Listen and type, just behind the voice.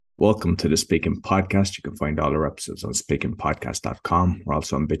Welcome to the Speaking Podcast. You can find all our episodes on speakingpodcast.com. We're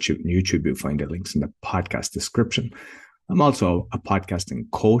also on BitChute and YouTube. You'll find the links in the podcast description. I'm also a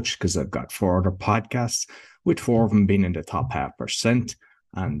podcasting coach because I've got 4 other podcasts, with 4 of them being in the top 0.5%,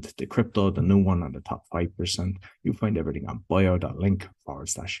 and the crypto, the new one, on the top 5%. You'll find everything on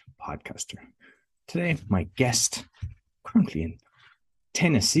bio.link/podcaster. Today, my guest, currently in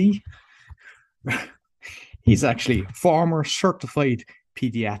Tennessee, he's actually former certified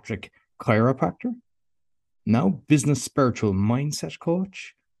pediatric chiropractor, now business spiritual mindset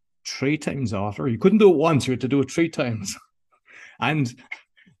coach, 3 times author. You couldn't do it once, you had to do it 3 times. And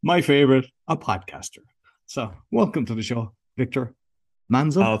my favorite, a podcaster. So welcome to the show, Victor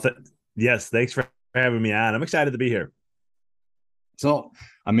Manzo. Yes, thanks for having me on. I'm excited to be here. So,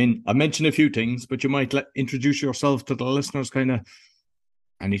 I mentioned a few things, but you might introduce yourself to the listeners, kind of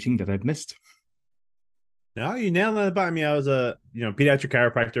anything that I've missed. No, you nailed it about me. I was a pediatric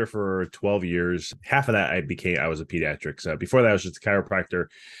chiropractor for 12 years. Half of that I was a pediatric. So before that, I was just a chiropractor,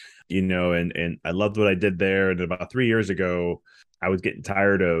 and I loved what I did there. And about 3 years ago, I was getting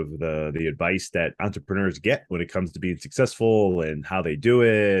tired of the advice that entrepreneurs get when it comes to being successful and how they do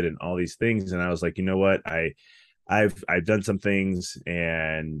it and all these things. And I was like, you know what? I've done some things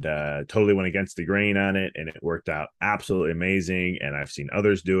and totally went against the grain on it, and it worked out absolutely amazing. And I've seen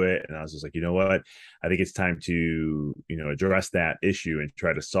others do it, and I was just like, you know what? I think it's time to address that issue and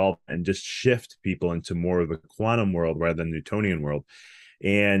try to solve and just shift people into more of the quantum world rather than Newtonian world.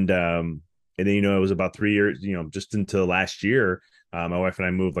 And then it was about 3 years, just until last year. My wife and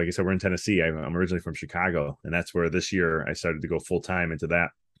I moved. Like I said, we're in Tennessee. I'm originally from Chicago, and that's where this year I started to go full time into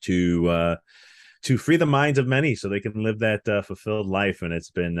that to free the minds of many so they can live that fulfilled life. And it's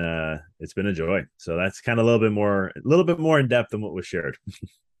been a joy. So that's kind of a little bit more in depth than what was shared.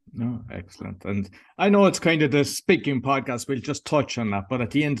 No, excellent. And I know it's kind of the speaking podcast. We'll just touch on that. But at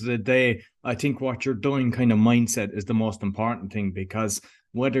the end of the day, I think what you're doing, kind of mindset, is the most important thing, because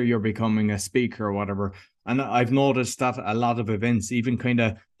whether you're becoming a speaker or whatever, and I've noticed that a lot of events, even kind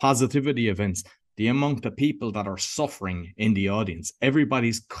of positivity events, the amount of people that are suffering in the audience,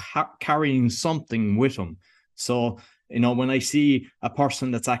 everybody's carrying something with them. So, when I see a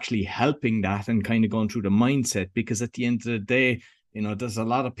person that's actually helping that and kind of going through the mindset, because at the end of the day, there's a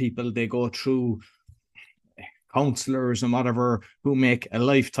lot of people, they go through counselors and whatever who make a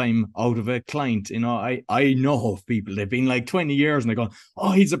lifetime out of a client. I know of people, they've been like 20 years and they go,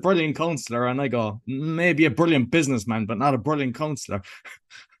 oh, he's a brilliant counselor. And I go, maybe a brilliant businessman, but not a brilliant counselor.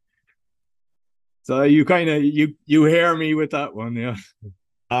 So you kind of you hear me with that one, yeah.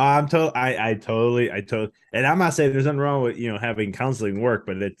 I totally, and I'm not saying there's nothing wrong with having counseling work,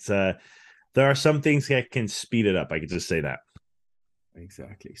 but it's there are some things that can speed it up. I could just say that.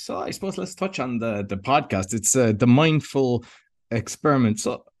 Exactly. So I suppose let's touch on the podcast. It's the Mindful Experiment.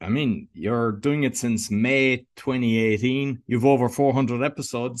 So you're doing it since May 2018. You've over 400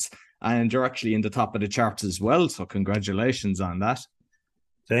 episodes, and you're actually in the top of the charts as well. So congratulations on that.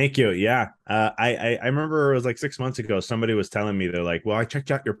 Thank you. Yeah. I remember it was like 6 months ago, somebody was telling me, they're like, well, I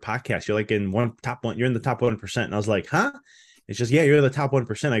checked out your podcast. You're like you're in the top 1%. And I was like, huh? It's just, yeah, you're the top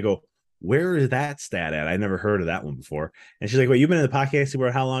 1%. I go, where is that stat at? I never heard of that one before. And she's like, well, you've been in the podcast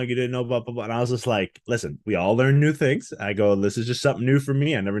for how long? You didn't know, blah, blah, blah. And I was just like, listen, we all learn new things. I go, this is just something new for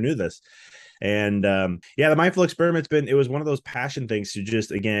me. I never knew this. And the mindful experiment's it was one of those passion things to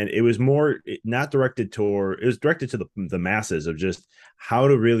just, again, it was more not directed toward, it was directed to the masses of just how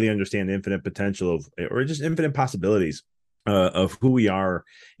to really understand the infinite potential or just infinite possibilities of who we are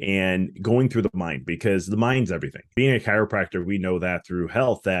and going through the mind, because the mind's everything. Being a chiropractor, we know that through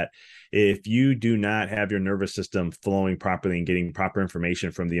health, that if you do not have your nervous system flowing properly and getting proper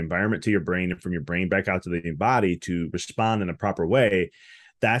information from the environment to your brain and from your brain back out to the body to respond in a proper way,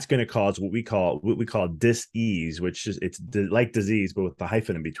 that's going to cause what we call dis-ease, which is like disease, but with the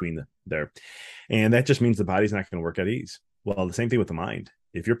hyphen in between there. And that just means the body's not going to work at ease. Well, the same thing with the mind.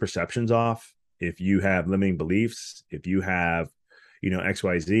 If your perception's off, if you have limiting beliefs, if you have,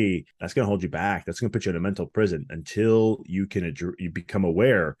 XYZ, that's going to hold you back. That's going to put you in a mental prison until you become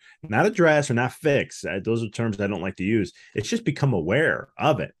aware, not address or not fix. Those are terms I don't like to use. It's just become aware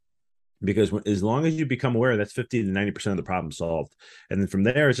of it. Because as long as you become aware, that's 50 to 90% of the problem solved. And then from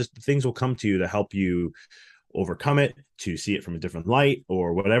there, it's just things will come to you to help you overcome it, to see it from a different light,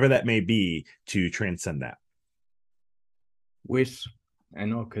 or whatever that may be, to transcend that. Because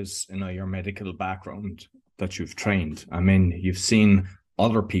your medical background that you've trained, you've seen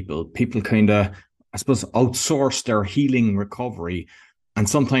other people kind of, I suppose, outsource their healing recovery, and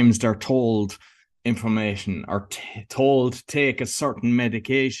sometimes they're told information or told to take a certain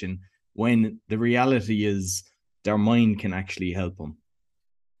medication, when the reality is their mind can actually help them.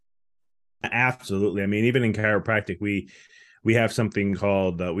 Absolutely. I mean, even in chiropractic, we have something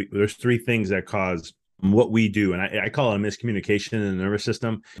called there's three things that cause what we do, and I call it a miscommunication in the nervous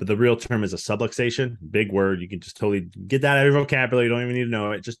system, but the real term is a subluxation. Big word. You can just totally get that out of your vocabulary. You don't even need to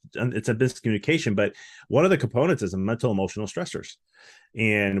know it. Just it's a miscommunication. But one of the components is mental emotional stressors,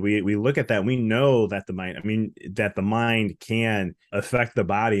 and we look at that. And we know that the mind can affect the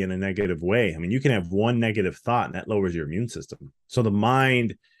body in a negative way. I mean, you can have one negative thought, and that lowers your immune system. So the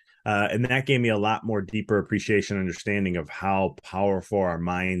mind. And that gave me a lot more deeper appreciation, understanding of how powerful our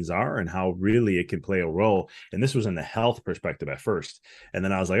minds are and how really it can play a role. And this was in the health perspective at first. And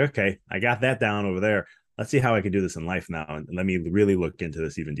then I was like, okay, I got that down over there. Let's see how I can do this in life now. And let me really look into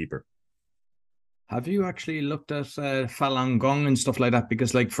this even deeper. Have you actually looked at Falun Gong and stuff like that?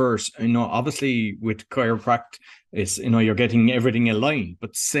 Because, like, first, obviously with chiropractic, it's you're getting everything aligned,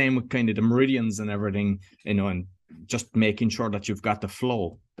 but same with kind of the meridians and everything, and just making sure that you've got the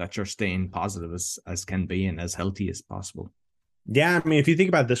flow, that you're staying positive as can be and as healthy as possible. Yeah, I mean, if you think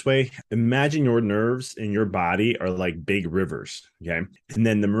about it this way, imagine your nerves in your body are like big rivers, okay? And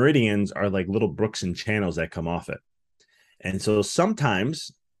then the meridians are like little brooks and channels that come off it. And so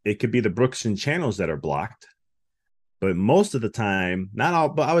sometimes it could be the brooks and channels that are blocked, but most of the time, not all,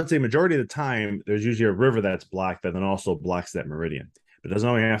 but I would say majority of the time, there's usually a river that's blocked that then also blocks that meridian. It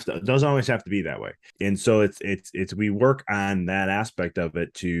doesn't always have to be that way. And so it's we work on that aspect of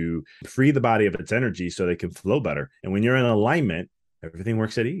it to free the body of its energy so they can flow better. And when you're in alignment, everything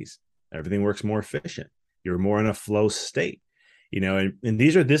works at ease. Everything works more efficient. You're more in a flow state. And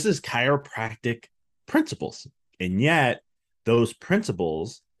this is chiropractic principles. And yet those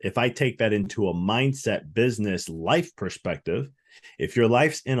principles, if I take that into a mindset, business, life perspective, if your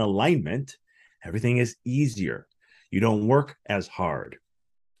life's in alignment, everything is easier. You don't work as hard.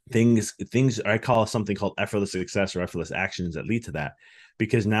 Things I call something called effortless success or effortless actions that lead to that,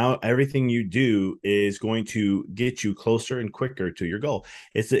 because now everything you do is going to get you closer and quicker to your goal.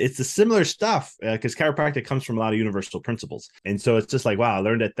 It's a similar stuff because chiropractic comes from a lot of universal principles, and so it's just like, wow, I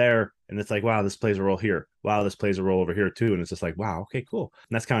learned it there, and it's like, wow, this plays a role here. Wow, this plays a role over here too, and it's just like, wow, okay, cool.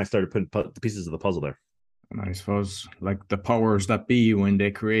 And that's kind of started putting the pieces of the puzzle there. And I suppose, like, the powers that be, when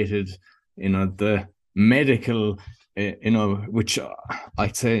they created, the medical, which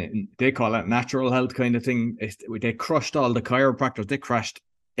I'd say they call it natural health kind of thing. They crushed all the chiropractors. They crushed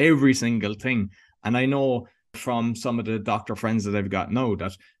every single thing. And I know from some of the doctor friends that I've got now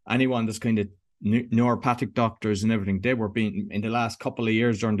that anyone that's kind of neuropathic doctors and everything, they were being, in the last couple of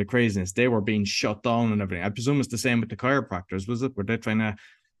years during the craziness, they were being shut down and everything. I presume it's the same with the chiropractors, was it? Were they trying to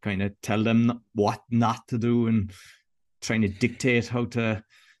kind of tell them what not to do and trying to dictate how to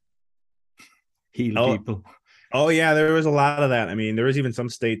heal people? Oh yeah, there was a lot of that. I mean, there was even some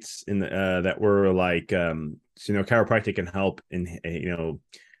states in that were like, chiropractic can help in,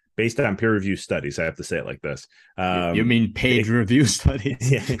 based on peer review studies. I have to say it like this. You mean paid review studies?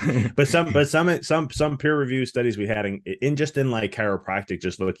 Yeah. But some peer review studies we had in just in like chiropractic,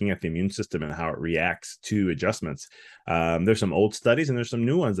 just looking at the immune system and how it reacts to adjustments. There's some old studies and there's some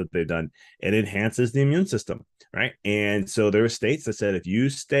new ones that they've done. It enhances the immune system, right? And so there are states that said if you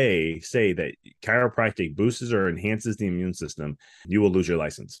say that chiropractic boosts or enhances the immune system, you will lose your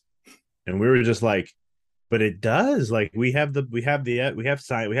license. And we were just like, but it does. Like we have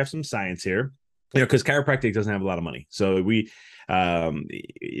some science here, because chiropractic doesn't have a lot of money. So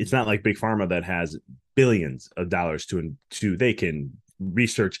it's not like big pharma that has billions of dollars to they can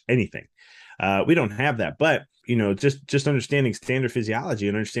research anything. We don't have that, but just understanding standard physiology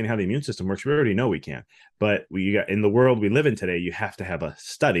and understanding how the immune system works, we already know we can. But in the world we live in today, you have to have a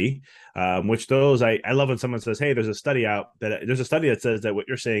study, which those I love when someone says, hey, there's a study that says that what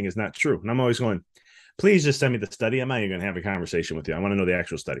you're saying is not true. And I'm always going, please just send me the study. I'm not even going to have a conversation with you. I want to know the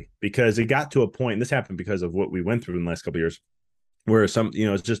actual study, because it got to a point, and this happened because of what we went through in the last couple of years, where it's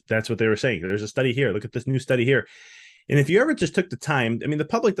just, that's what they were saying. There's a study here. Look at this new study here. And if you ever just took the time, I mean, the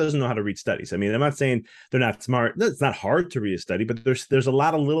public doesn't know how to read studies. I mean, I'm not saying they're not smart. It's not hard to read a study, but there's a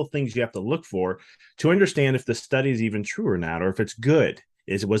lot of little things you have to look for to understand if the study is even true or not, or if it's good.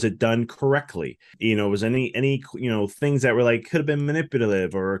 Was it done correctly? Was any things that were like could have been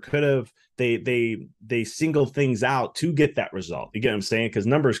manipulative, or could have they single things out to get that result? You get what I'm saying? Because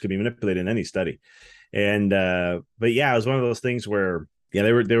numbers could be manipulated in any study. And but yeah, it was one of those things where it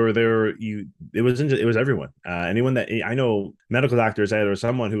was everyone. Anyone that I know, medical doctors, there was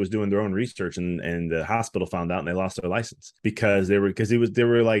someone who was doing their own research and the hospital found out and they lost their license because they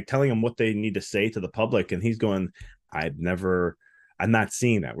were like telling them what they need to say to the public, and he's going, I'm not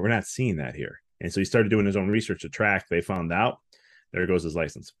seeing that. We're not seeing that here. And so he started doing his own research to track. They found out. There goes his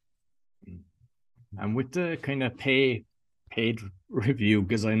license. And with the kind of pay paid review,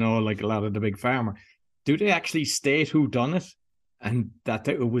 because I know like a lot of the big pharma, do they actually state who done it and that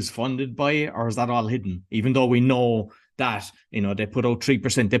it was funded by, or is that all hidden? Even though we know that, they put out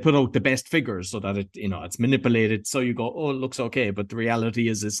 3%, they put out the best figures so that it's manipulated. So you go, oh, it looks okay, but the reality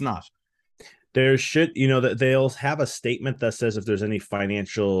is it's not. There should, that they'll have a statement that says if there's any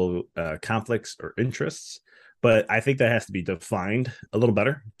financial conflicts or interests, but I think that has to be defined a little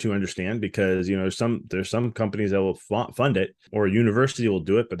better to understand, because there's some companies that will fund it, or a university will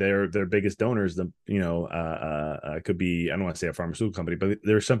do it, but their biggest donors, could be, I don't want to say a pharmaceutical company, but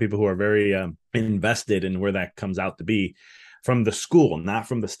there are some people who are very invested in where that comes out to be from the school, not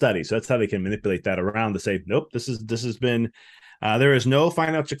from the study. So that's how they can manipulate that around to say, nope, this has been there is no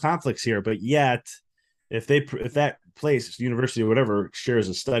financial conflicts here, but yet if that place, university or whatever, shares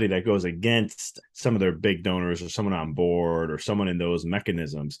a study that goes against some of their big donors or someone on board or someone in those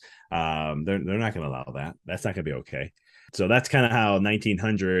mechanisms, they're not going to allow that. That's not going to be okay. So that's kind of how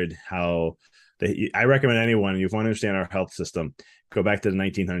 1900, I recommend anyone, if you want to understand our health system, go back to the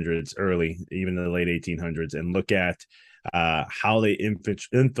 1900s, early, even the late 1800s, and look at how they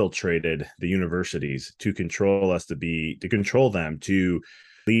infiltrated the universities to control them, to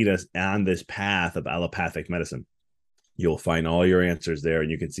lead us on this path of allopathic medicine. You'll find all your answers there, and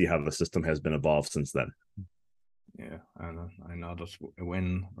you can see how the system has been evolved since then. Yeah, I know that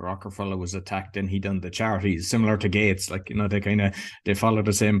when Rockefeller was attacked and he done the charities similar to Gates, like, they follow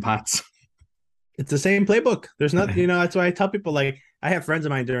the same paths. It's the same playbook. There's not, that's why I tell people, like, I have friends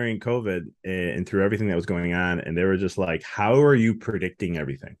of mine during COVID and through everything that was going on, and they were just like, how are you predicting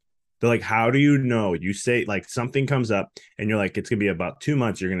everything? They're like, how do you know? You say like something comes up and you're like, it's going to be about 2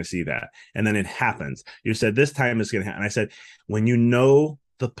 months, you're going to see that. And then it happens. You said this time it's going to happen. I said, when you know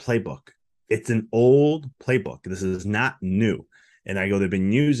the playbook, it's an old playbook. This is not new. And I go, they've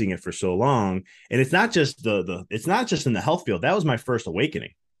been using it for so long. And it's not just it's not just in the health field. That was my first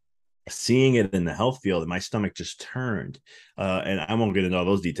awakening. Seeing it in the health field, and my stomach just turned. And I won't get into all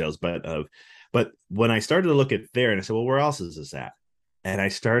those details, but when I started to look at there, and I said, well, where else is this at? And I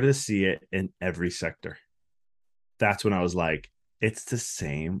started to see it in every sector. That's when I was like, it's the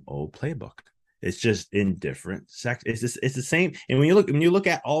same old playbook. It's just in different sectors. It's the same. And when you look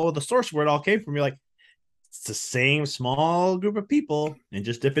at all of the source where it all came from, you're like, it's the same small group of people in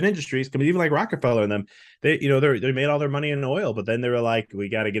just different industries. Because even like Rockefeller and them, they made all their money in oil, but then they were like, we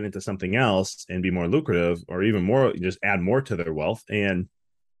got to get into something else and be more lucrative, or even more, just add more to their wealth. And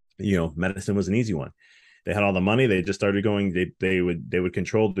medicine was an easy one. They had all the money. They just started going. They would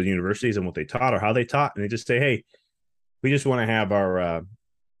control the universities and what they taught or how they taught, and they just say, hey, we just want to have our.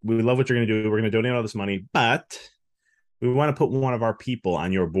 We love what you're going to do. We're going to donate all this money, but we want to put one of our people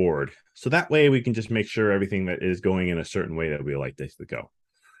on your board, so that way we can just make sure everything that is going in a certain way that we like this to go.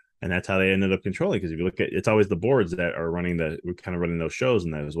 And that's how they ended up controlling. Because if you look at, it's always the boards that are running those shows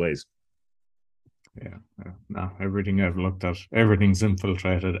in those ways. Yeah, no, everything I've looked at, everything's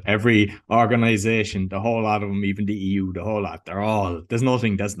infiltrated. Every organization, the whole lot of them, even the EU, the whole lot, there's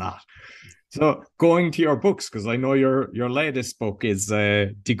nothing that's not. So going to your books, because I know your latest book is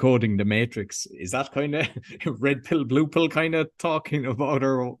Decoding the Matrix. Is that kind of red pill, blue pill kind of talking about,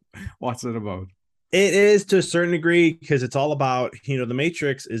 or what's it about? It is to a certain degree, because it's all about, the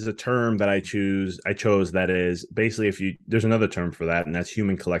Matrix is a term that I chose that is basically, there's another term for that, and that's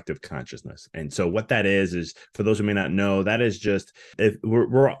human collective consciousness. And so what that is for those who may not know, that is just, if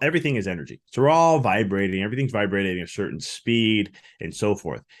we're everything is energy. So we're all vibrating, everything's vibrating at a certain speed and so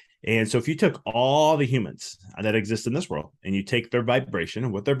forth. And so if you took all the humans that exist in this world and you take their vibration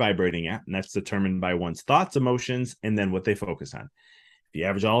and what they're vibrating at, and that's determined by one's thoughts, emotions, and then what they focus on. If you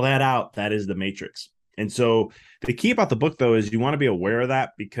average all that out, that is the Matrix. And so the key about the book, though, is you want to be aware of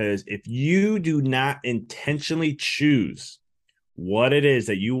that, because if you do not intentionally choose what it is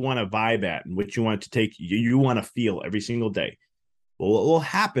that you want to vibe at and what you want to take, you want to feel every single day, well, what will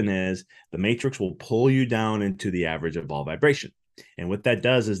happen is the Matrix will pull you down into the average of all vibration. And what that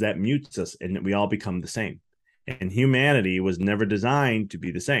does is that mutes us, and we all become the same. And humanity was never designed to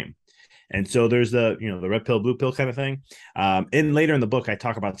be the same. And so there's the red pill, blue pill kind of thing. And later in the book, I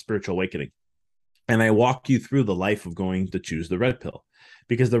talk about spiritual awakening. And I walk you through the life of going to choose the red pill,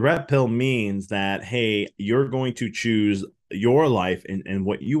 because the red pill means that, hey, you're going to choose your life and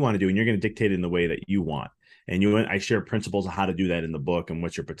what you want to do, and you're going to dictate it in the way that you want. And I share principles of how to do that in the book and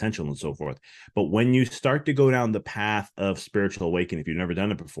what's your potential and so forth. But when you start to go down the path of spiritual awakening, if you've never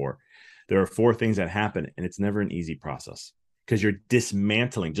done it before, there are 4 things that happen, and it's never an easy process, because you're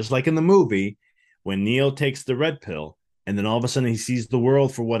dismantling, just like in the movie, when Neo takes the red pill, and then all of a sudden he sees the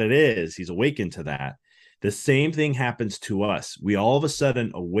world for what it is. He's awakened to that. The same thing happens to us. We all of a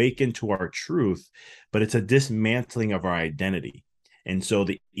sudden awaken to our truth, but it's a dismantling of our identity. And so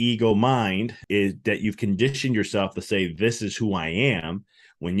the ego mind is that you've conditioned yourself to say, this is who I am.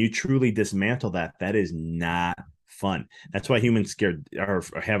 When you truly dismantle that, that is not fun. That's why humans scared or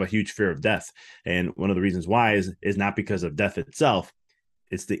have a huge fear of death. And one of the reasons why is not because of death itself.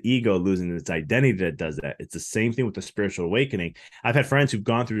 It's the ego losing its identity that does that. It's the same thing with the spiritual awakening. I've had friends who've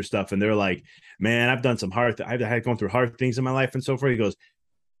gone through stuff and they're like, man, I've done some I've had gone through hard things in my life and so forth. He goes,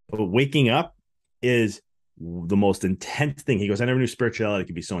 but waking up is the most intense thing. He goes, I never knew spirituality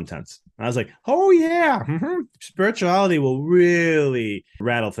could be so intense. And I was like, oh yeah, spirituality will really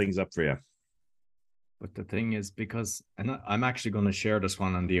rattle things up for you. But the thing is, because, and I'm actually going to share this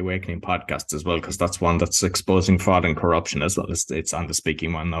one on the Awakening podcast as well, because that's one that's exposing fraud and corruption as well. It's on the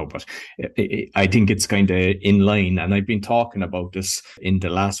speaking one now, but I think it's kind of in line. And I've been talking about this in the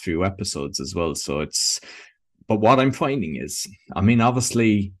last few episodes as well. So but what I'm finding is, I mean,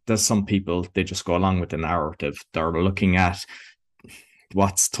 obviously there's some people, they just go along with the narrative. They're looking at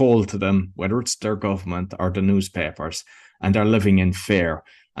what's told to them, whether it's their government or the newspapers, and they're living in fear.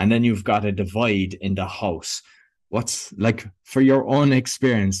 And then you've got a divide in the house. What's like for your own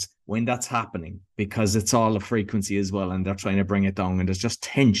experience when that's happening, because it's all a frequency as well, and they're trying to bring it down, and there's just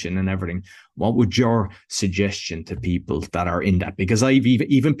tension and everything. What would your suggestion to people that are in that? Because I've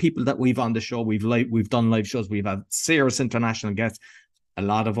even people that we've on the show, we've done live shows, we've had serious international guests. A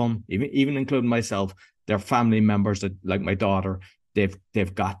lot of them, even including myself, they're family members that, like my daughter, they've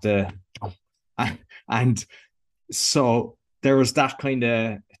got the, and so there was that kind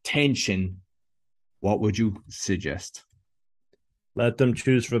of tension. What would you suggest? Let them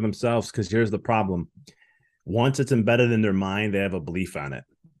choose for themselves, because here's the problem. Once it's embedded in their mind, they have a belief on it.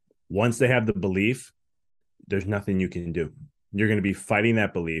 Once they have the belief, there's nothing you can do. You're going to be fighting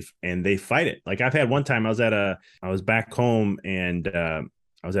that belief, and they fight it. Like I've had one time, I was back home, and I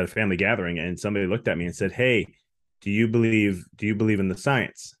was at a family gathering, and somebody looked at me and said, hey, do you believe in the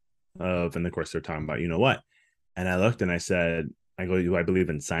science of, and of course they're talking about, you know what? And I looked and I said, do I believe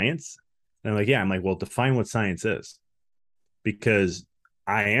in science? And I'm like, yeah. I'm like, well, define what science is, because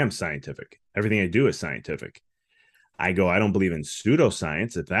I am scientific. Everything I do is scientific. I don't believe in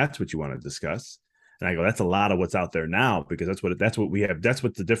pseudoscience, if that's what you want to discuss. And I go, that's a lot of what's out there now, because that's what we have. That's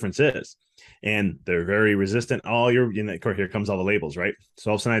what the difference is. And they're very resistant. Of course, here comes all the labels, right? So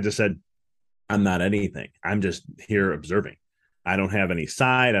all of a sudden I just said, I'm not anything. I'm just here observing. I don't have any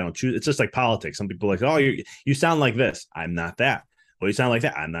side. I don't choose. It's just like politics. Some people are like, oh, you sound like this. I'm not that. Well, you sound like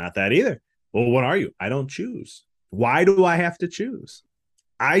that. I'm not that either. Well, what are you? I don't choose. Why do I have to choose?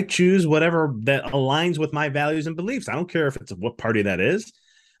 I choose whatever that aligns with my values and beliefs. I don't care if it's what party that is.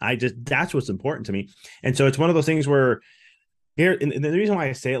 That's what's important to me. And so it's one of those things where here, and the reason why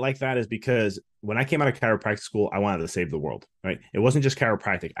I say it like that is because when I came out of chiropractic school, I wanted to save the world, right? It wasn't just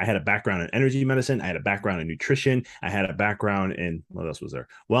chiropractic. I had a background in energy medicine. I had a background in nutrition. I had a background in, what else was there?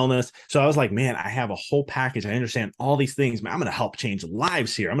 Wellness. So I was like, man, I have a whole package. I understand all these things. Man, I'm going to help change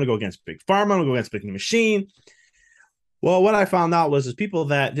lives here. I'm going to go against Big Pharma. I'm going to go against Big Machine. Well, what I found out was people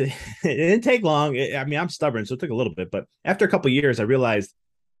that it didn't take long. I mean, I'm stubborn, so it took a little bit. But after a couple of years, I realized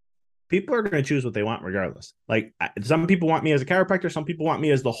people are going to choose what they want regardless. Like some people want me as a chiropractor. Some people want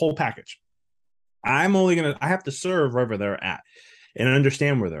me as the whole package. I have to serve wherever they're at and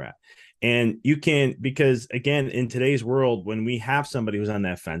understand where they're at. And you can, because again, in today's world, when we have somebody who's on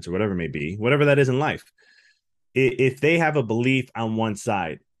that fence or whatever it may be, whatever that is in life, if they have a belief on one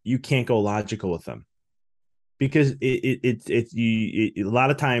side, you can't go logical with them. Because a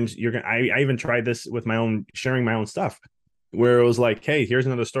lot of times you're going to, I even tried this with sharing my own stuff, where it was like, hey, here's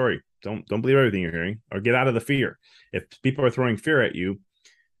another story. Don't believe everything you're hearing, or get out of the fear. If people are throwing fear at you,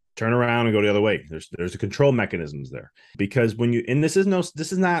 turn around and go the other way. There's a control mechanisms there, because this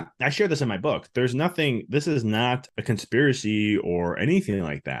is not, I share this in my book. This is not a conspiracy or anything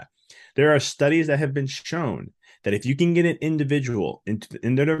like that. There are studies that have been shown that if you can get an individual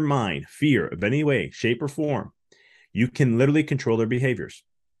into their mind, fear of any way, shape, or form, you can literally control their behaviors.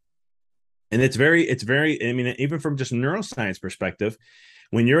 And it's very, I mean, even from just neuroscience perspective,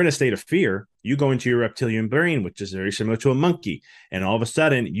 when you're in a state of fear, you go into your reptilian brain, which is very similar to a monkey. And all of a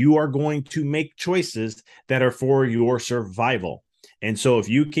sudden, you are going to make choices that are for your survival. And so if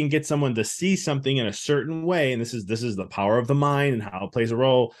you can get someone to see something in a certain way, and this is the power of the mind and how it plays a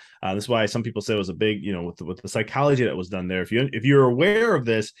role. This is why some people say it was a big, with the psychology that was done there. If you're aware of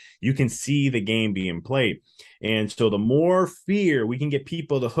this, you can see the game being played. And so the more fear we can get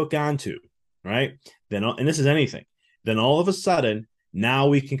people to hook onto, right? And this is anything. Then all of a sudden, Now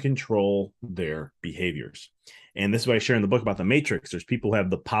we can control their behaviors. And this is what I share in the book about the matrix. There's people who have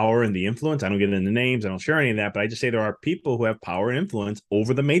the power and the influence. I don't get into names. I don't share any of that, but I just say there are people who have power and influence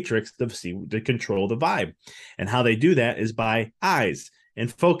over the matrix to control the vibe. And how they do that is by eyes and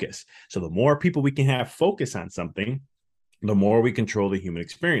focus. So the more people we can have focus on something, the more we control the human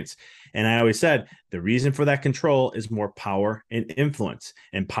experience. And I always said the reason for that control is more power and influence.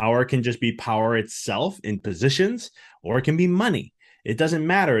 And power can just be power itself in positions, or it can be money. It doesn't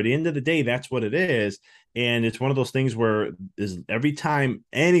matter. At the end of the day, that's what it is. And it's one of those things where every time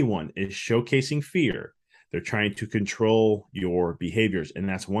anyone is showcasing fear, they're trying to control your behaviors. And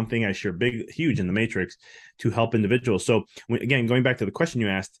that's one thing I share huge in the Matrix to help individuals. So again, going back to the question you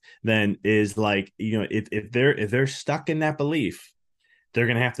asked, then is like, if they're stuck in that belief, they're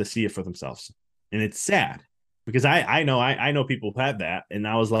going to have to see it for themselves. And it's sad because I know people who had that. And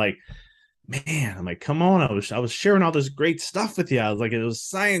I was like, man, I'm like, come on. I was sharing all this great stuff with you. I was like, it was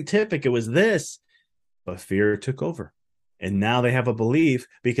scientific. It was this, but fear took over. And now they have a belief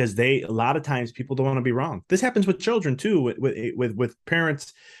because a lot of times people don't want to be wrong. This happens with children too, with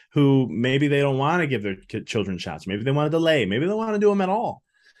parents who maybe they don't want to give their children shots. Maybe they want to delay. Maybe they want to do them at all.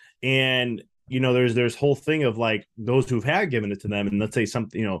 And, there's whole thing of like those who've had given it to them. And let's say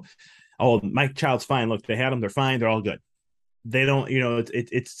something, oh, my child's fine. Look, they had them. They're fine. They're all good. They don't,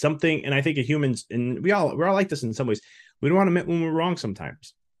 it's something. And I think humans, and we're all like this in some ways. We don't want to admit when we're wrong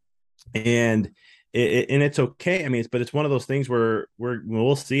sometimes. And it's okay. I mean, but it's one of those things where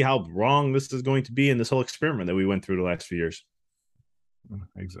we'll see how wrong this is going to be in this whole experiment that we went through the last few years.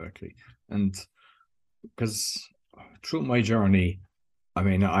 Exactly. And because through my journey, I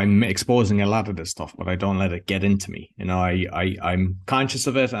mean, I'm exposing a lot of this stuff, but I don't let it get into me. I'm conscious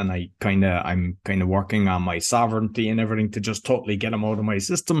of it, and I'm kind of working on my sovereignty and everything to just totally get them out of my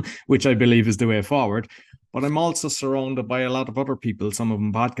system, which I believe is the way forward. But I'm also surrounded by a lot of other people, some of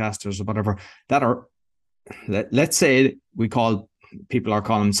them podcasters or whatever, that are, let's say people are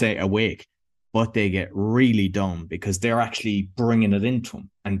calling them, say, awake, but they get really dumb because they're actually bringing it into them.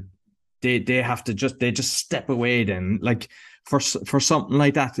 And they have to just step away then, like for something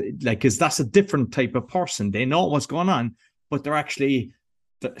like that, like, because that's a different type of person. They know what's going on, but they're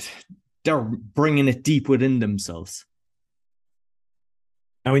bringing it deep within themselves.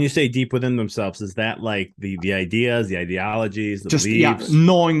 And when you say deep within themselves, is that like the ideas, the ideologies, the just beliefs?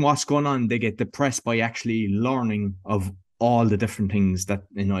 Knowing what's going on, they get depressed by actually learning of all the different things that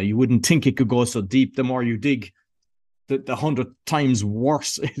you wouldn't think it could go so deep. The more you dig, the 100 times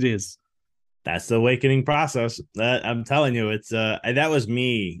worse it is. That's the awakening process. That I'm telling you, it's that was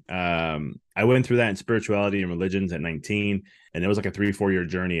me. I went through that in spirituality and religions at 19, and it was like a 3-4 year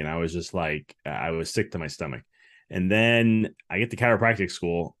journey, and I was just like, I was sick to my stomach. And then I get to chiropractic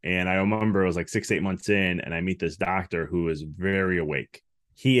school, and I remember it was like 6-8 months in, and I meet this doctor who is very awake.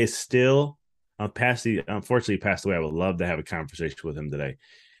 He is still unfortunately passed away. I would love to have a conversation with him today,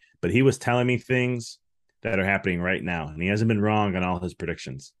 but he was telling me things that are happening right now, and he hasn't been wrong on all his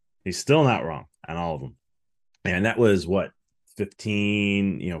predictions. He's still not wrong on all of them. And that was what,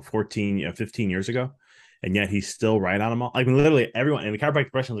 15, 14, 15 years ago. And yet he's still right on them all. Like literally everyone in the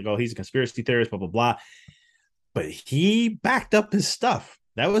chiropractic profession is like, oh, he's a conspiracy theorist, blah, blah, blah. But he backed up his stuff.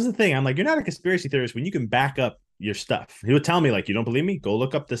 That was the thing. I'm like, you're not a conspiracy theorist when you can back up your stuff. He would tell me, like, you don't believe me? Go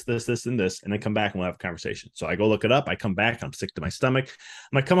look up this, and this, and then come back and we'll have a conversation. So I go look it up. I come back. I'm sick to my stomach.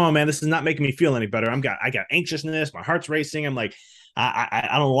 I'm like, come on, man. This is not making me feel any better. I got anxiousness. My heart's racing. I'm like, I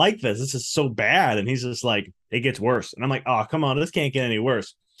don't like this. This is so bad. And he's just like, it gets worse. And I'm like, oh, come on. This can't get any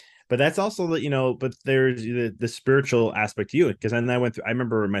worse. But that's also that, but there's the spiritual aspect to you. Because then I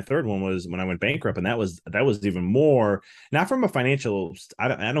remember my third one was when I went bankrupt, and that was even more, not from a financial,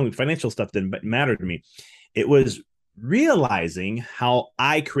 financial stuff didn't matter to me. It was realizing how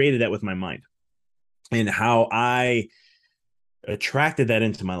I created that with my mind and how I attracted that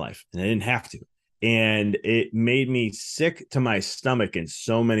into my life, and I didn't have to. And it made me sick to my stomach in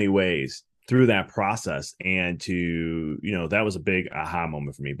so many ways through that process. And that was a big aha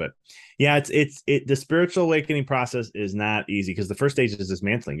moment for me. But yeah, the spiritual awakening process is not easy because the first stage is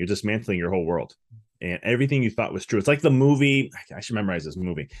dismantling. You're dismantling your whole world and everything you thought was true. It's like the movie. I should memorize this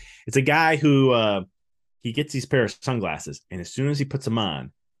movie. It's a guy who he gets these pair of sunglasses, and as soon as he puts them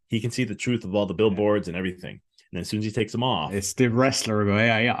on, he can see the truth of all the billboards and everything. And as soon as he takes them off, it's the wrestler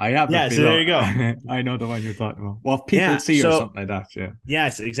guy. I have. Yeah, so there you go. I know the one you're talking about. Well, people see or something like that. Yeah.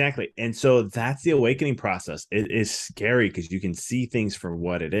 Yes, exactly. And so that's the awakening process. It is scary because you can see things for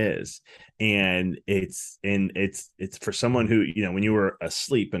what it is, and it's for someone who when you were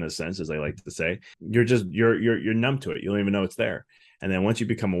asleep, in a sense, as I like to say, you're numb to it. You don't even know it's there. And then once you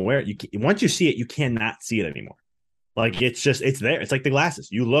become aware, once you see it, you cannot see it anymore. Like it's there. It's like the glasses.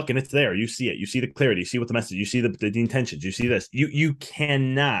 You look and it's there. You see it. You see the clarity. You see what the message. You see the intentions. You see this. You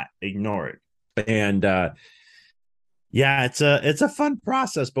cannot ignore it. And yeah, it's a fun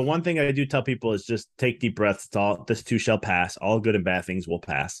process. But one thing I do tell people is just take deep breaths. It's all, this too shall pass. All good and bad things will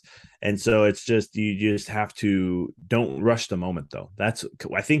pass. And so it's just, you just have to, don't rush the moment though.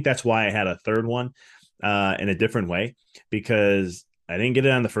 I think that's why I had a third one in a different way, because I didn't get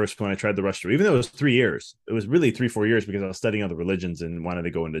it on the first one. I tried to rush through, even though it was 3 years. It was really 3-4 years because I was studying other religions and wanted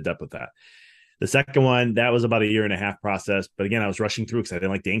to go into depth with that. The second one, that was about a 1.5 year process. But again, I was rushing through because I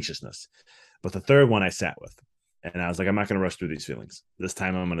didn't like the anxiousness. But the third one I sat with. And I was like, I'm not going to rush through these feelings. This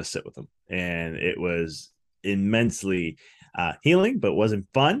time I'm going to sit with them. And it was immensely healing, but wasn't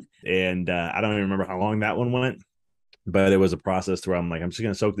fun. And I don't even remember how long that one went. But it was a process where I'm like, I'm just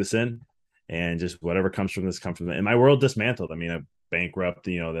going to soak this in, and just whatever comes from this comes from it. And my world dismantled. I mean, I bankrupt,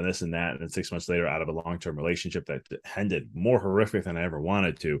 then this and that. And then 6 months later, out of a long-term relationship that ended more horrific than I ever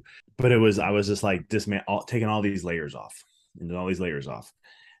wanted to. But I was just like taking all these layers off, and all these layers off.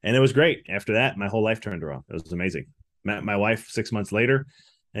 And it was great. After that, my whole life turned around. It was amazing. Met my wife 6 months later,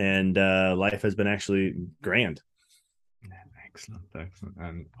 and life has been actually grand. Excellent.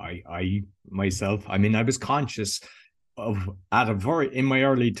 And I myself, I mean, I was conscious of in my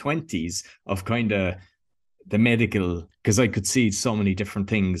early 20s of kind of the medical, because I could see so many different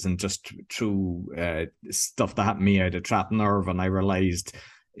things, and just through stuff that happened to me, I had a trapped nerve, and I realized,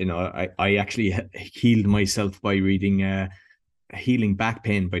 I actually healed myself by reading Healing Back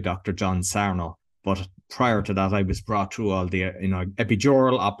Pain by Dr. John Sarno. But prior to that, I was brought through all the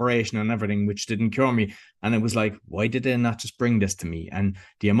epidural operation and everything, which didn't cure me. And it was like, why did they not just bring this to me? And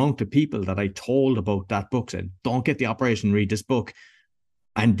the amount of people that I told about that book said, don't get the operation, read this book.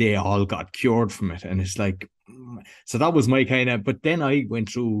 And they all got cured from it. And it's like, so that was my kind of, but then I went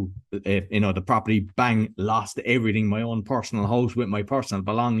through, the property, bang, lost everything, my own personal house with my personal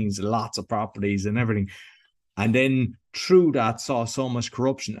belongings, lots of properties and everything. And then through that, saw so much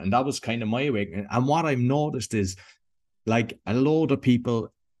corruption. And that was kind of my awakening. And what I've noticed is, like, a load of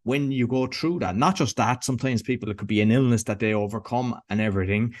people, when you go through that, not just that, sometimes people, it could be an illness that they overcome and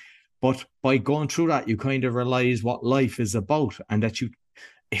everything. But by going through that, you kind of realize what life is about, and that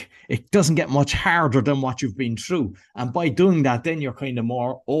it doesn't get much harder than what you've been through. And by doing that, then you're kind of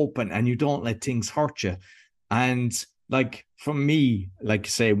more open, and you don't let things hurt you. And like, for me, like,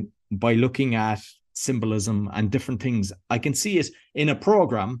 say, by looking at symbolism and different things, I can see it in a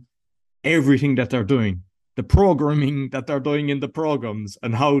program, everything that they're doing, the programming that they're doing in the programs,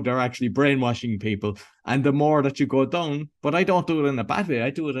 and how they're actually brainwashing people. And the more that you go down, but I don't do it in a bad way, I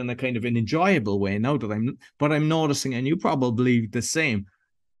do it in a kind of an enjoyable way now that I'm noticing, and you probably the same,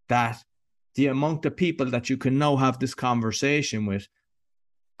 that the amount of people that you can now have this conversation with,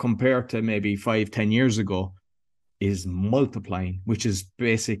 compared to maybe 5-10 years ago, is multiplying, which is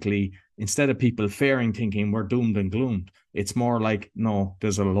basically, instead of people fearing, thinking we're doomed and gloomed, it's more like, no,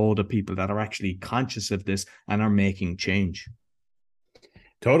 there's a load of people that are actually conscious of this and are making change.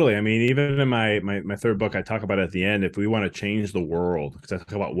 Totally. I mean, even in my third book, I talk about at the end, if we want to change the world, because I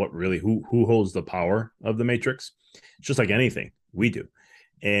talk about what really, who holds the power of the matrix. It's just like anything we do.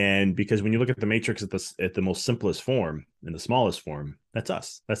 And because when you look at the matrix at the most simplest form, in the smallest form, that's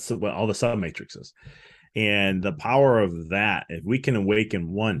us. That's what all the sub matrices. And the power of that, if we can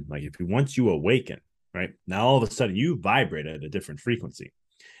awaken one, like once you awaken, right, now all of a sudden you vibrate at a different frequency.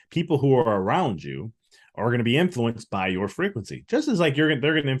 People who are around you are going to be influenced by your frequency, just as like they're going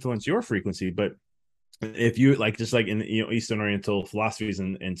to influence your frequency. But if you like, just like in Eastern Oriental philosophies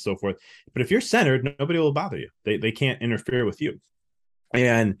and so forth, but if you're centered, nobody will bother you. They can't interfere with you.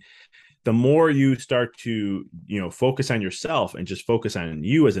 And the more you start to focus on yourself and just focus on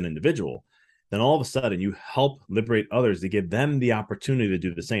you as an individual, then all of a sudden you help liberate others to give them the opportunity to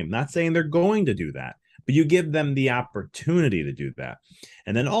do the same. Not saying they're going to do that, but you give them the opportunity to do that.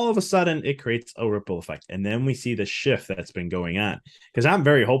 And then all of a sudden it creates a ripple effect. And then we see the shift that's been going on, because I'm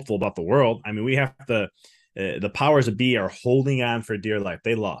very hopeful about the world. I mean, we have the powers that be are holding on for dear life.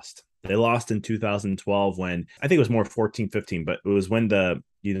 They lost in 2012, when I think it was more 14, 15, but it was when the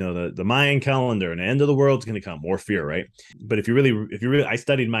Mayan calendar and the end of the world's going to come, more fear, right? But if you really, I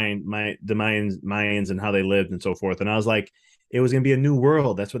studied the Mayans and how they lived and so forth. And I was like, it was going to be a new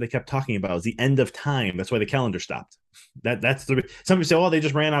world. That's what they kept talking about. It was the end of time. That's why the calendar stopped. Some people say, oh, they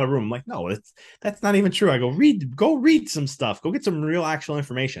just ran out of room. I'm like, no, that's not even true. I go read some stuff, go get some real actual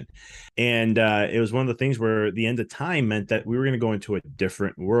information. And it was one of the things where the end of time meant that we were going to go into a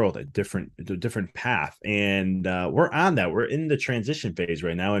different world, a different path. And we're on that. We're in the transition phase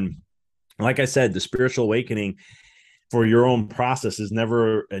right now. And like I said, the spiritual awakening for your own process is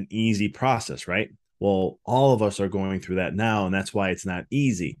never an easy process, right? Well, all of us are going through that now, and that's why it's not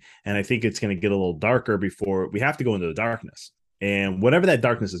easy. And I think it's going to get a little darker before we have to go into the darkness. And whatever that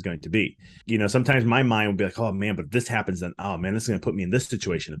darkness is going to be, sometimes my mind will be like, oh man, but if this happens, then oh man, this is going to put me in this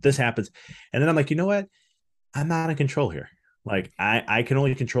situation. If this happens, and then I'm like, you know what? I'm not in control here. Like I can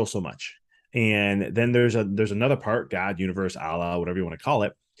only control so much. And then there's another part, God, universe, Allah, whatever you want to call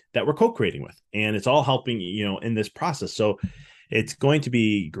it, that we're co-creating with. And it's all helping, in this process. So it's going to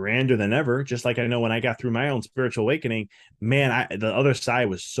be grander than ever. Just like I know when I got through my own spiritual awakening, man, the other side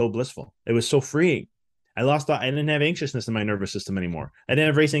was so blissful. It was so freeing. I didn't have anxiousness in my nervous system anymore. I didn't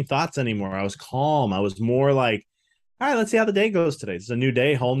have racing thoughts anymore. I was calm. I was more like, all right, let's see how the day goes today. It's a new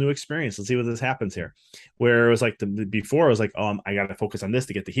day, whole new experience. Let's see what this happens here. Where it was like before, it was like, oh, I got to focus on this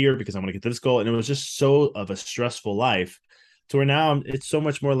to get to here because I'm going to get to this goal. And it was just so of a stressful life to where now it's so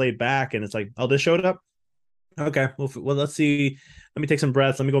much more laid back. And it's like, oh, this showed up. Okay, well, let's see. Let me take some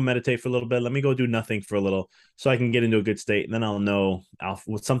breaths. Let me go meditate for a little bit. Let me go do nothing for a little so I can get into a good state. And then I'll know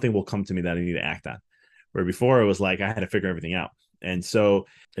something will come to me that I need to act on. Where before it was like I had to figure everything out. And so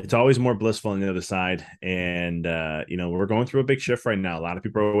it's always more blissful on the other side. And, we're going through a big shift right now. A lot of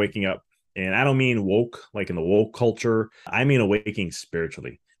people are waking up. And I don't mean woke, like in the woke culture. I mean awakening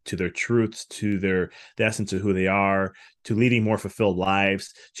spiritually to their truths, to the essence of who they are, to leading more fulfilled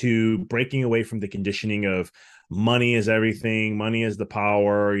lives, to breaking away from the conditioning of money is everything, money is the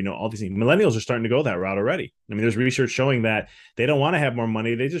power, all these things. Millennials are starting to go that route already. I mean, there's research showing that they don't want to have more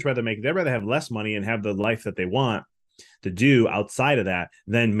money. They'd rather have less money and have the life that they want to do outside of that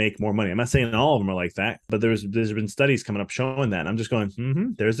than make more money. I'm not saying all of them are like that, but there's been studies coming up showing that. And I'm just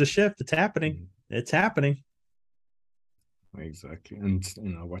going, there's a shift. It's happening. It's happening. Exactly. And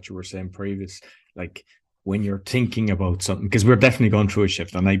what you were saying previous, like when you're thinking about something, because we're definitely going through a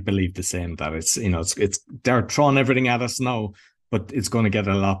shift, and I believe the same, that it's they're throwing everything at us now, but it's going to get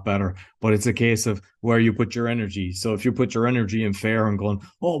a lot better. But it's a case of where you put your energy. So if you put your energy in fear and going,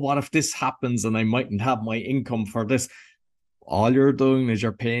 oh, what if this happens and I mightn't have my income for this? All you're doing is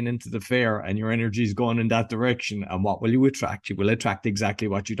you're paying into the fear, and your energy is going in that direction. And what will you attract? You will attract exactly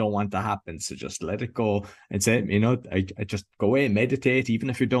what you don't want to happen. So just let it go and say, I just go away and meditate. Even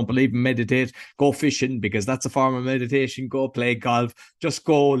if you don't believe in meditate, go fishing, because that's a form of meditation. Go play golf. Just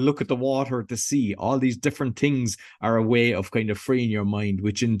go look at the water, the sea. All these different things are a way of kind of freeing your mind,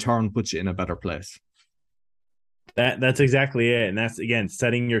 which in turn puts you in a better place. That's exactly it. And that's, again,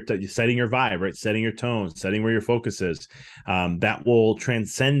 setting your vibe, right? Setting your tone, setting where your focus is. That will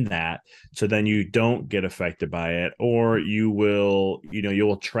transcend that. So then you don't get affected by it, or you'll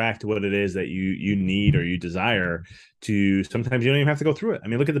attract what it is that you need or you desire to. Sometimes you don't even have to go through it. I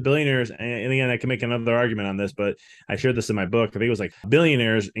mean, look at the billionaires. And again, I can make another argument on this, but I shared this in my book. I think it was like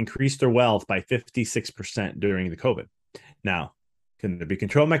billionaires increased their wealth by 56% during the COVID. Now, can there be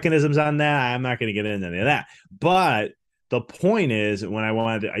control mechanisms on that? I'm not going to get into any of that. But the point is, when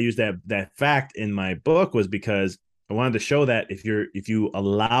I used that fact in my book, was because I wanted to show that if you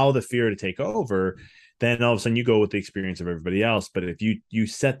allow the fear to take over, then all of a sudden you go with the experience of everybody else. But if you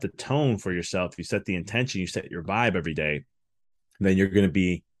set the tone for yourself, you set the intention, you set your vibe every day, then you're going to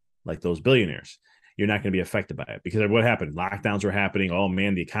be like those billionaires. You're not going to be affected by it, because what happened? Lockdowns were happening. Oh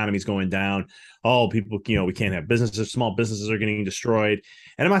man, the economy's going down. Oh, people, we can't have businesses. Small businesses are getting destroyed.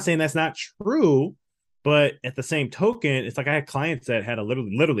 And I'm not saying that's not true, but at the same token, it's like I had clients that had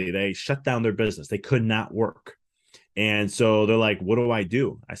literally they shut down their business. They could not work. And so they're like, what do I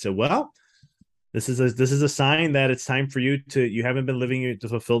do? I said, well, this is a sign that it's time for you haven't been living the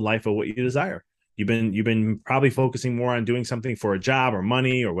fulfilled life of what you desire. You've been probably focusing more on doing something for a job or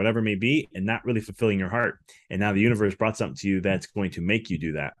money or whatever it may be, and not really fulfilling your heart. And now the universe brought something to you that's going to make you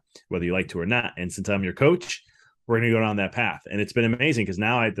do that, whether you like to or not. And since I'm your coach, we're going to go down that path. And it's been amazing, because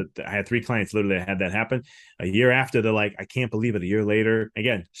now I had 3 clients literally that had that happen. A year after, they're like, I can't believe it. A year later,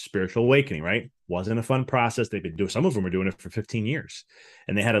 again, spiritual awakening, right? Wasn't a fun process. Some of them were doing it for 15 years,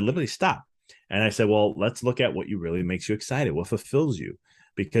 and they had to literally stop. And I said, well, let's look at what really makes you excited, what fulfills you.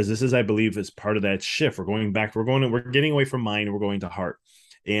 Because this is, I believe, is part of that shift. We're getting away from mind, and we're going to heart.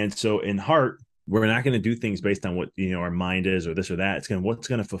 And so in heart, we're not going to do things based on what our mind is or this or that. It's what's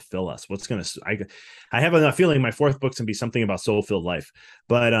going to fulfill us. I have a feeling my 4th book's going to be something about soul-filled life,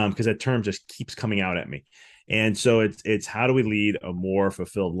 but because that term just keeps coming out at me. And so it's how do we lead a more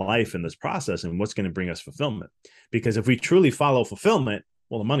fulfilled life in this process, and what's going to bring us fulfillment? Because if we truly follow fulfillment,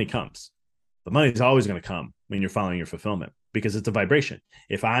 well, the money comes. The money is always going to come when you're following your fulfillment, because it's a vibration.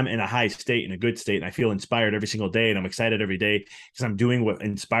 If I'm in a high state, in a good state, and I feel inspired every single day, and I'm excited every day because I'm doing what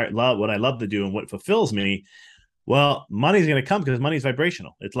I love to do and what fulfills me, well, money's going to come, because money is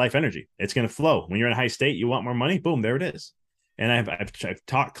vibrational. It's life energy. It's going to flow. When you're in a high state, you want more money. Boom, there it is. And I've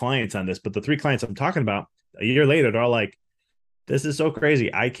taught clients on this, but the 3 clients I'm talking about a year later, they're all like, this is so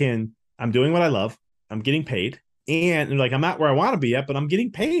crazy. I'm doing what I love. I'm getting paid. And like, I'm not where I want to be yet, but I'm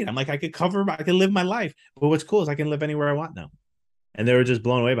getting paid. I'm like, I can live my life. But what's cool is I can live anywhere I want now. And they were just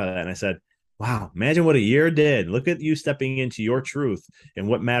blown away by that. And I said, wow, imagine what a year did. Look at you stepping into your truth and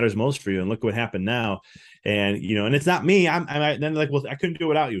what matters most for you. And look what happened now. And, you know, and it's not me. I'm then like, well, I couldn't do it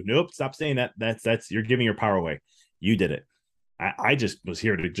without you. Nope. Stop saying that. That's, you're giving your power away. You did it. I just was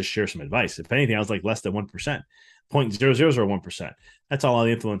here to just share some advice. If anything, I was like less than 1%, 0.0001%. That's all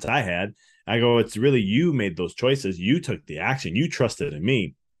the influence I had. I go, it's really you made those choices. You took the action. You trusted in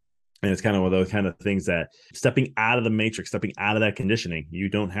me. And it's kind of one of those kind of things that stepping out of the matrix, stepping out of that conditioning, you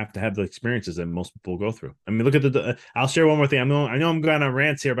don't have to have the experiences that most people go through. I mean, look at I'll share one more thing. I know I'm going on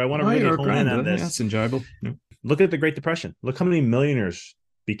rants here, but I want to really hone in on this. Yeah, it's enjoyable. Yeah. Look at the Great Depression. Look how many millionaires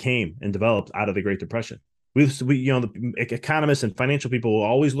became and developed out of the Great Depression. We, you know, the economists and financial people will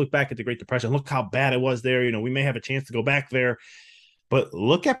always look back at the Great Depression. Look how bad it was there. You know, we may have a chance to go back there. But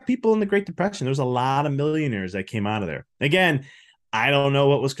look at people in the Great Depression. There's a lot of millionaires that came out of there. Again, I don't know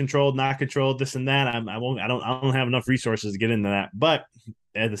what was controlled, not controlled, this and that. I don't have enough resources to get into that. But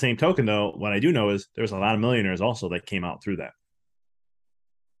at the same token, though, what I do know is there's a lot of millionaires also that came out through that.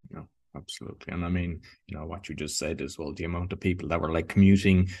 No, absolutely. And I mean, you know, what you just said as well, the amount of people that were like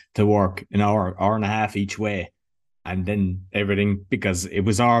commuting to work an hour and a half each way. And then everything, because it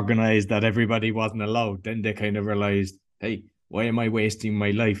was organized that everybody wasn't allowed, then they kind of realized, hey, why am I wasting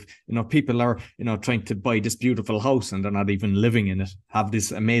my life? You know, people are, you know, trying to buy this beautiful house and they're not even living in it, have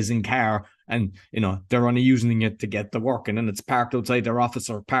this amazing car, and, you know, they're only using it to get to work, and then it's parked outside their office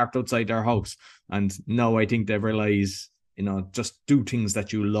or parked outside their house. And now I think they realize, you know, just do things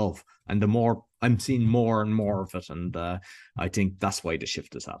that you love. And the more I'm seeing more and more of it. And I think that's why the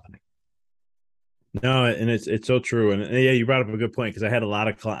shift is happening. No, and it's so true. And yeah, you brought up a good point, because I had a lot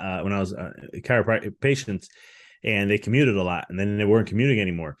of when I was chiropractic patients, and they commuted a lot, and then they weren't commuting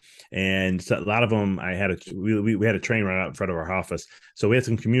anymore. And so a lot of them, we had a train right out in front of our office. So we had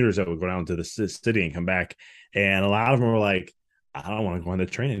some commuters that would go down to the city and come back. And a lot of them were like, I don't want to go on the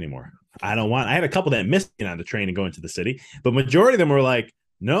train anymore. I had a couple that missed on the train and going to the city, but majority of them were like,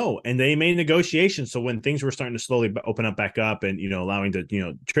 no. And they made negotiations. So when things were starting to slowly open up back up, and, you know, allowing to, you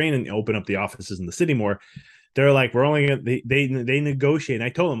know, train and open up the offices in the city more, they're like, we're only going to, they negotiate. And I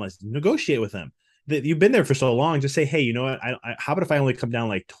told them, let's negotiate with them. You've been there for so long. Just say, hey, you know what? How about if I only come down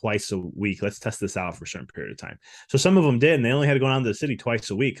like twice a week? Let's test this out for a certain period of time. So some of them did, and they only had to go down to the city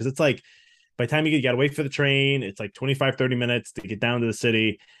twice a week, because it's like, by the time you got to wait for the train, it's like 25, 30 minutes to get down to the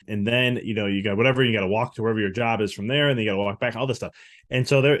city. And then, you know, you got whatever, you got to walk to wherever your job is from there, and then you got to walk back, all this stuff. And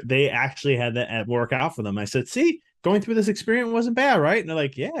so they actually had that work out for them. I said, see, going through this experience wasn't bad, right? And they're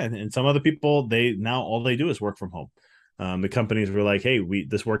like, yeah. And some other people, now all they do is work from home. The companies were like, hey,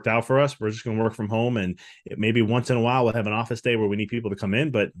 this worked out for us. We're just going to work from home. And maybe once in a while we'll have an office day where we need people to come in,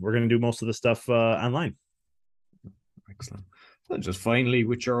 but we're going to do most of the stuff online. Excellent. So just finally,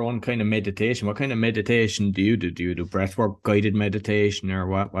 with your own kind of meditation, what kind of meditation do you do? Do you do breathwork, guided meditation, or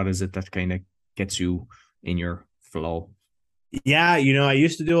what is it that kind of gets you in your flow? Yeah, you know, I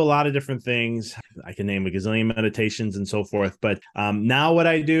used to do a lot of different things. I can name a gazillion meditations and so forth. But now what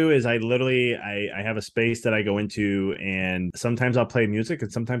I do is I have a space that I go into, and sometimes I'll play music,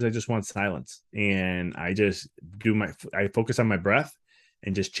 and sometimes I just want silence. And I just I focus on my breath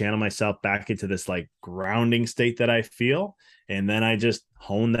and just channel myself back into this like grounding state that I feel. And then I just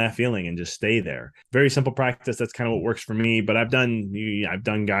hone that feeling and just stay there. Very simple practice. That's kind of what works for me. But I've done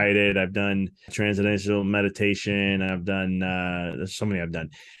guided, I've done transcendental meditation, I've done there's so many I've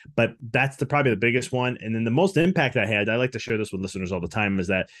done. But that's probably the biggest one. And then the most impact I had, I like to share this with listeners all the time, is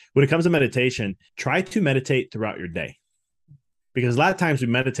that when it comes to meditation, try to meditate throughout your day. Because a lot of times we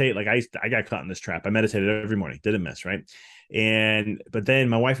meditate, like I got caught in this trap. I meditated every morning, didn't miss, right? But then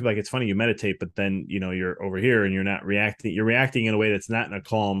my wife would be like, it's funny you meditate, but then, you know, you're over here and you're not reacting. You're reacting in a way that's not in a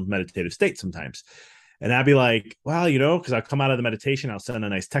calm meditative state sometimes. And I'd be like, well, you know, because I'll come out of the meditation, I'll send a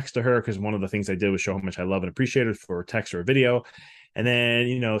nice text to her, because one of the things I did was show how much I love and appreciate her for a text or a video. And then,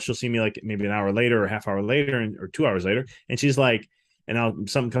 you know, she'll see me like maybe an hour later or half hour later or 2 hours later. And she's like, and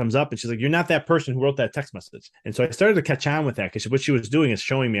something comes up, and she's like, you're not that person who wrote that text message. And so I started to catch on with that, because what she was doing is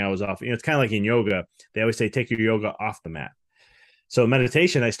showing me I was off. You know, it's kind of like in yoga. They always say, take your yoga off the mat. So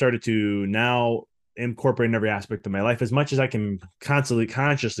meditation, I started to now incorporate in every aspect of my life as much as I can constantly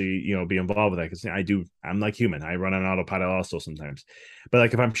consciously, be involved with that. Because I'm like human. I run on autopilot also sometimes. But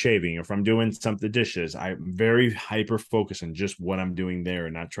like if I'm shaving or if I'm doing something dishes, I'm very hyper focused on just what I'm doing there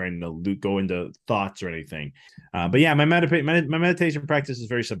and not trying to go into thoughts or anything. But yeah, my meditation practice is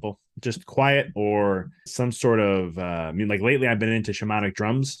very simple, just quiet or some sort of like lately I've been into shamanic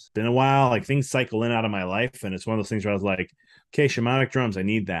drums. It's been a while, like things cycle in out of my life, and it's one of those things where I was like, okay, shamanic drums, I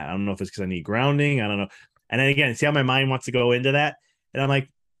need that. I don't know if it's because I need grounding. I don't know. And then again, see how my mind wants to go into that. And I'm like,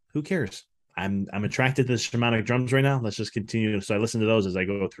 who cares? I'm attracted to the shamanic drums right now. Let's just continue. So I listen to those as I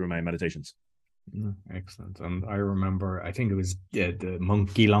go through my meditations. Excellent. And I remember, I think it was the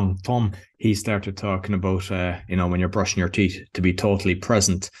monk Geelong Thom. He started talking about, when you're brushing your teeth, to be totally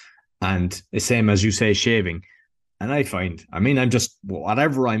present. And the same as you say, shaving. And I find, I'm just,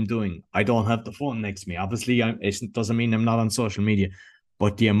 whatever I'm doing, I don't have the phone next to me. Obviously, it doesn't mean I'm not on social media,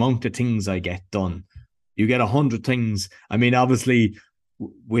 but the amount of things I get done, you get 100 things. Obviously,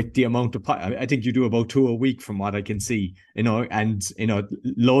 with the amount of, I think you do about 2 a week from what I can see, and,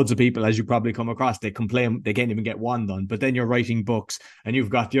 loads of people, as you probably come across, they complain they can't even get one done, but then you're writing books and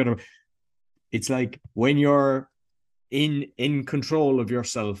you've got the other. It's like when you're in control of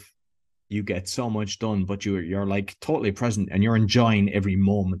yourself, you get so much done, but you're like totally present and you're enjoying every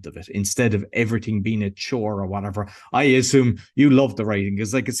moment of it instead of everything being a chore or whatever. I assume you love the writing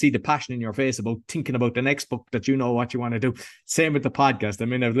because I could see the passion in your face about thinking about the next book that you know what you want to do. Same with the podcast.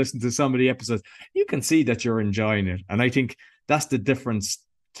 I've listened to some of the episodes. You can see that you're enjoying it. And I think that's the difference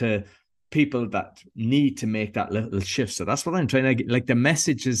to people that need to make that little shift. So that's what I'm trying to get. Like the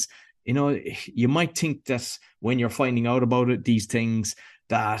message is, you might think that when you're finding out about it, these things,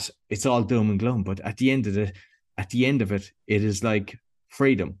 that it's all doom and gloom, but at the end of it, it is like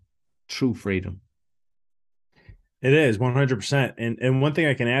freedom, true freedom. It is 100%. And one thing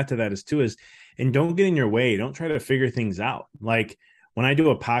I can add to that is, and don't get in your way. Don't try to figure things out. Like when I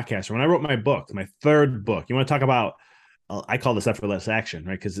do a podcast or when I wrote my book, my third book, you want to talk about, I call this effortless action,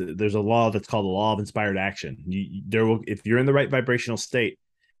 right? Because there's a law that's called the law of inspired action. If you're in the right vibrational state,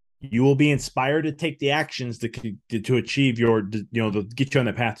 you will be inspired to take the actions to achieve to get you on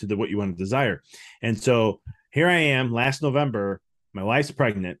the path to what you want to desire. And so here I am last November, my wife's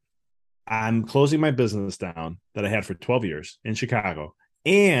pregnant. I'm closing my business down that I had for 12 years in Chicago.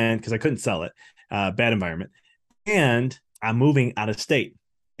 And because I couldn't sell it, bad environment. And I'm moving out of state.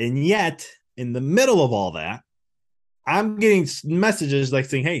 And yet in the middle of all that, I'm getting messages like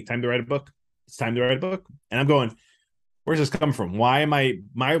saying, hey, time to write a book. It's time to write a book. And I'm going, where's this coming from? Why are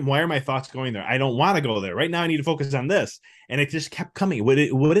my thoughts going there? I don't want to go there. Right now I need to focus on this. And it just kept coming.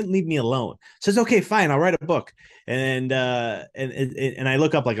 It wouldn't leave me alone. So it's okay, fine, I'll write a book. And I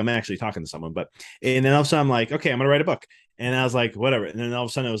look up like I'm actually talking to someone, and then all of a sudden I'm like, okay, I'm gonna write a book. And I was like, whatever. And then all of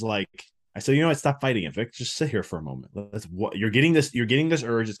a sudden it was like, I said, you know what, stop fighting it, Vic. Just sit here for a moment. You're getting this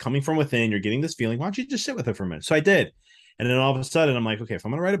urge, it's coming from within, you're getting this feeling. Why don't you just sit with it for a minute? So I did. And then all of a sudden I'm like, okay, if I'm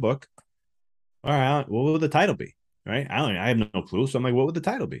gonna write a book, all right, what will the title be? Right? I have no clue. So I'm like, what would the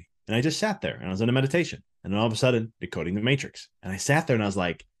title be? And I just sat there and I was in a meditation. And then all of a sudden, Decoding the Matrix. And I sat there and I was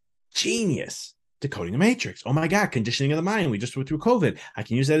like, genius, Decoding the Matrix. Oh my God, conditioning of the mind. We just went through COVID. I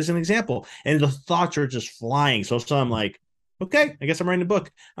can use that as an example. And the thoughts are just flying. So I'm like, okay, I guess I'm writing a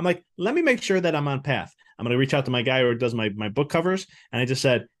book. I'm like, let me make sure that I'm on path. I'm going to reach out to my guy who does my book covers. And I just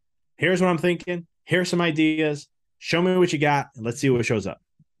said, here's what I'm thinking. Here's some ideas. Show me what you got. And let's see what shows up.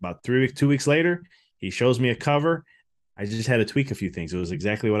 About 2 weeks later, he shows me a cover. I just had to tweak a few things. It was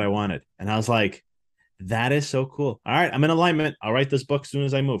exactly what I wanted. And I was like, that is so cool. All right, I'm in alignment. I'll write this book as soon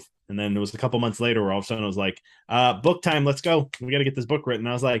as I move. And then it was a couple months later where all of a sudden I was like, book time, let's go. We got to get this book written.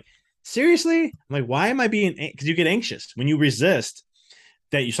 And I was like, seriously? I'm like, why am I being, because you get anxious when you resist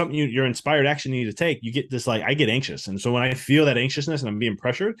that your inspired action you need to take, you get this, like, I get anxious. And so when I feel that anxiousness and I'm being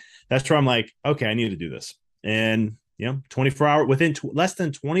pressured, that's where I'm like, okay, I need to do this. And 24 hours, within less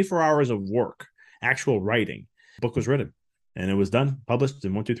than 24 hours of work, actual writing, book was written and it was done, published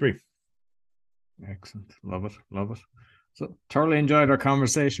in 1, 2, 3. Excellent. Love it. So thoroughly enjoyed our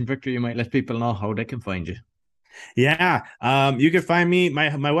conversation, Victor. You might let people know how they can find you. Yeah. You can find me. My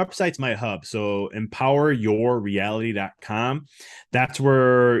website's my hub. So empoweryourreality.com. That's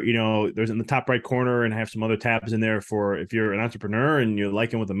where, there's in the top right corner, and I have some other tabs in there for if you're an entrepreneur and you're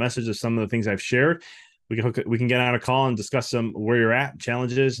liking with the message of some of the things I've shared. we can get on a call and discuss some where you're at,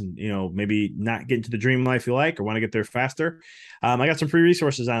 challenges, and maybe not get into the dream life you like or want to get there faster. I got some free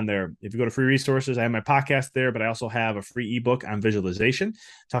resources on there. If you go to free resources, I have my podcast there, but I also have a free ebook on visualization.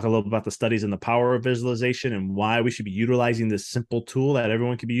 Talk a little about the studies and the power of visualization and why we should be utilizing this simple tool that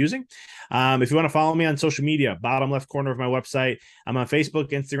everyone can be using. If you want to follow me on social media, bottom left corner of my website, I'm on Facebook,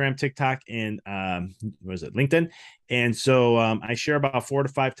 Instagram, TikTok, and LinkedIn. And so I share about 4 to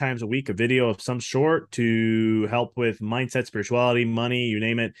 5 times a week a video of some sort to help with mindset, spirituality, money, you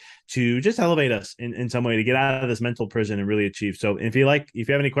name it, to just elevate us in some way to get out of this mental prison and really achieve. So if you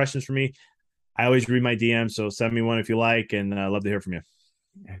have any questions for me, I always read my DMs. So send me one if you like, and I'd love to hear from you.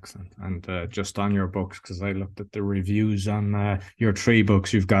 Excellent. And just on your books, because I looked at the reviews on your 3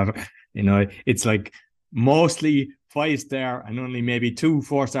 books you've got, it's like mostly 5-star and only maybe 2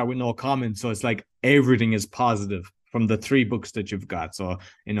 4-star with no comments. So it's like everything is positive from the 3 books that you've got. So,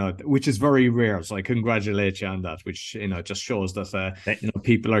 which is very rare. So I congratulate you on that, which, just shows that,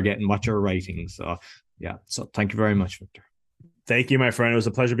 people are getting what you're writing. So, yeah. So thank you very much, Victor. Thank you, my friend. It was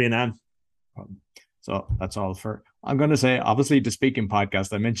a pleasure being on. So that's all I'm going to say, obviously, the speaking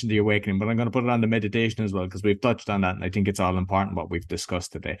podcast, I mentioned the awakening, but I'm going to put it on the meditation as well, because we've touched on that. And I think it's all important what we've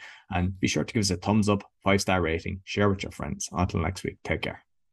discussed today. And be sure to give us a thumbs up, 5-star rating, share with your friends. Until next week, take care.